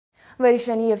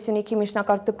Վերիշենի և Սյունիքի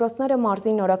միջնակարգ դպրոցները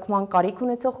մարզի նորոգման կարիք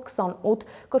ունեցող 28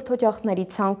 կրթօջախների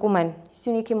ցանկում են։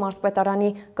 Սյունիքի մարզպետարանի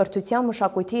կրթության,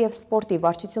 մշակույթի և սպորտի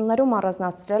վարչություններում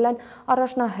առանձնացրել են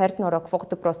առաջնահերթ նորոգվող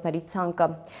դպրոցների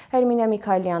ցանկը։ Հերմինե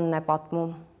Միքայելյանն է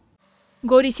պատմում։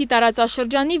 Գորիսի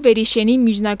տարածաշրջանի Վերիշենի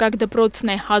միջնակարգ դպրոցն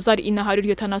է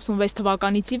 1976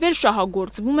 թվականից ի վեր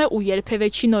շահագործվում է ու երբևէ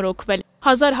չի նորոգվել։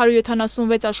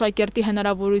 1176 աշակերտի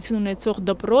հնարավորություն ունեցող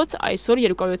դպրոց այսօր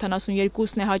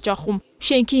 272-ն է հաճախում։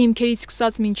 Շենքի հիմքերից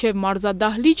սկսած մինչև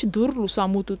մարզադահլիճ դուռ,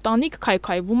 լուսամուտ ու տանիք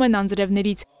քայքայվում են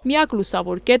անձրևներից։ Միակ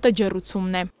լուսավոր կետը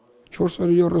ջեռուցումն է։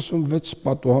 436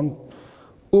 պատուհան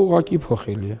ուղղակի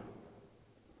փոխելի է։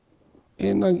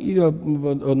 Այնակ իր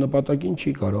նպատակին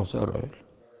չի կարող ծառայել։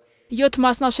 7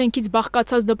 մասնաշենքից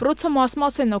բաղկացած դպրոցը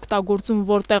մաս-մաս են օգտագործում,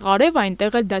 որտեղ արև,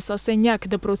 այնտեղ էլ դասասենյակ։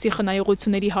 Դպրոցի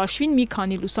խնայողությունների հաշվին մի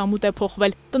քանի լուսամուտ է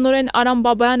փոխվել։ Տնօրեն Արամ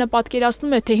Բաբայանը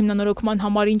պատկերացնում է, թե հիմնանորոգման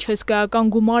համար ինչ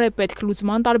հսկայական գումար է պետք,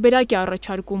 լուծման տարբերակ է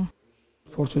առաջարկում։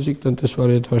 Փորձեցիք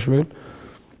տնտեսվարի հետ հաշվել,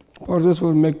 պարզվեց,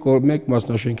 որ մեկ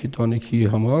մասնաշենքի տանիքի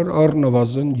համար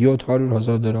առնվազն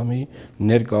 700,000 դրամի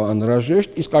ներկա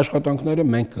անհրաժեշտ, իսկ աշխատանքները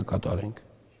մենք կկատարենք։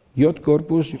 7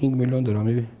 կորպուս 5 միլիոն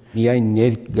դրամի միայն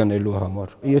ներք գնելու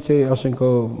համար։ Եթե ասենք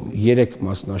 3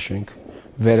 մասնաշենք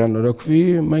վերանորոգվի,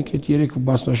 մենք այդ 3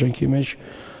 մասնաշենքի մեջ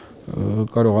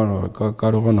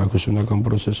կարողանանք ուսումնական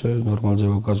պրոցեսը նորմալ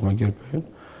ձևով կազմակերպել։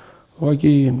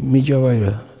 Ուղղակի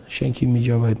միջավայրը, շենքի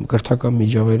միջավայրը, կրթական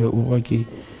միջավայրը ուղղակի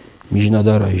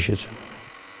միջնադար է հիշեցնում։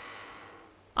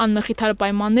 Անմխիթար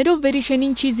պայմաններով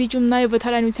Վերիշենին չի զիջում նաև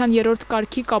վթարայնության 3-րդ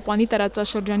կարգի Կապանի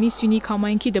տարածաշրջանի Սյունիք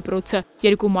համայնքի դպրոցը։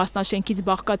 2 մասնաշենքից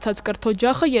բաղկացած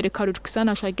կրթօջախը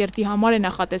 320 աշակերտի համար է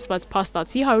նախատեսված,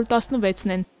 փաստացի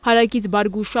 116-ն են։ Հարակից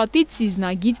Բարգուշատից,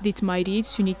 Սիզնագից,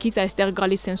 Դիցմայրիից, Սյունիքից այստեղ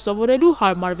գալիս են սովորելու,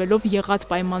 հարմարվելով եղած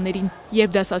պայմաններին։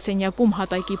 Եվ դասասենյակում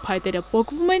հատակի փայտերը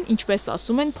պոկվում են, ինչպես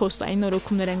ասում են, փոստային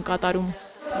նորոգումներ են կատարում։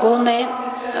 Գոնե,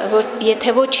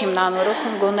 եթե ոչ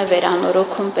հիմնանորոգում, գոնե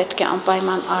վերանորոգում պետք է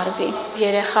անպայման արվի։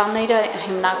 Երեխաները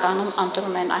հիմնականում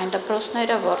ընտրում են այն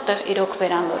դպրոցները, որտեղ իրոք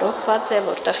վերանորոգված է,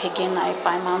 որտեղ հիգիենայի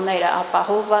պայմանները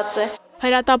ապահովված է։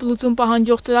 Հրատապ լուծում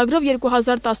պահանջող ծրագրով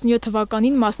 2017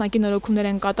 թվականին մասնակի նորոգումներ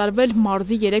են կատարվել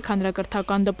մարզի 3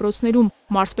 հանրակրթական դպրոցներում։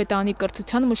 Մարզպետարանի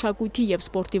կրթության, մշակույթի և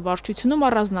սպորտի վարչությունում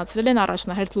առանձնացրել են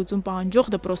առաջնահերթ լուծում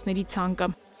պահանջող դպրոցների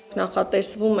ցանկը։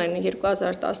 Նախատեսվում են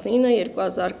 2019,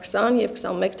 2020 և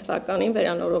 2021 թվականին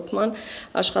վերանորոգման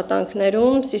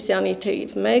աշխատանքներում Սիսիանի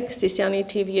թիվ 1, Սիսիանի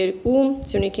թիվ 2,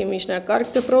 Սյունիքի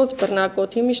միջնակարգ դպրոց,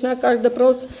 Բռնակոթի միջնակարգ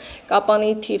դպրոց,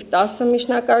 Կապանի թիվ 10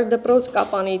 միջնակարգ դպրոց,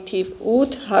 Կապանի թիվ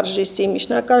 8, Հարժիսի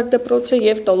միջնակարգ դպրոցը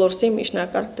և Տոլորսի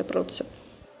միջնակարգ դպրոցը։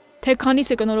 Թե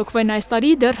քանիսը կնորոգվեն այս տարի,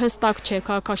 դեռ հստակ չէ,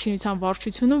 քաղաքաշինության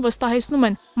վարչությունում վստահեցնում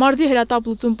են, մարզի հրատապ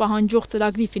լուծում պահանջող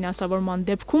ծրագրի ֆինանսավորման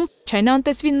դեպքում չեն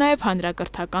անտեսվի նաև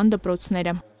հանրակրթական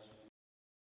դպրոցները։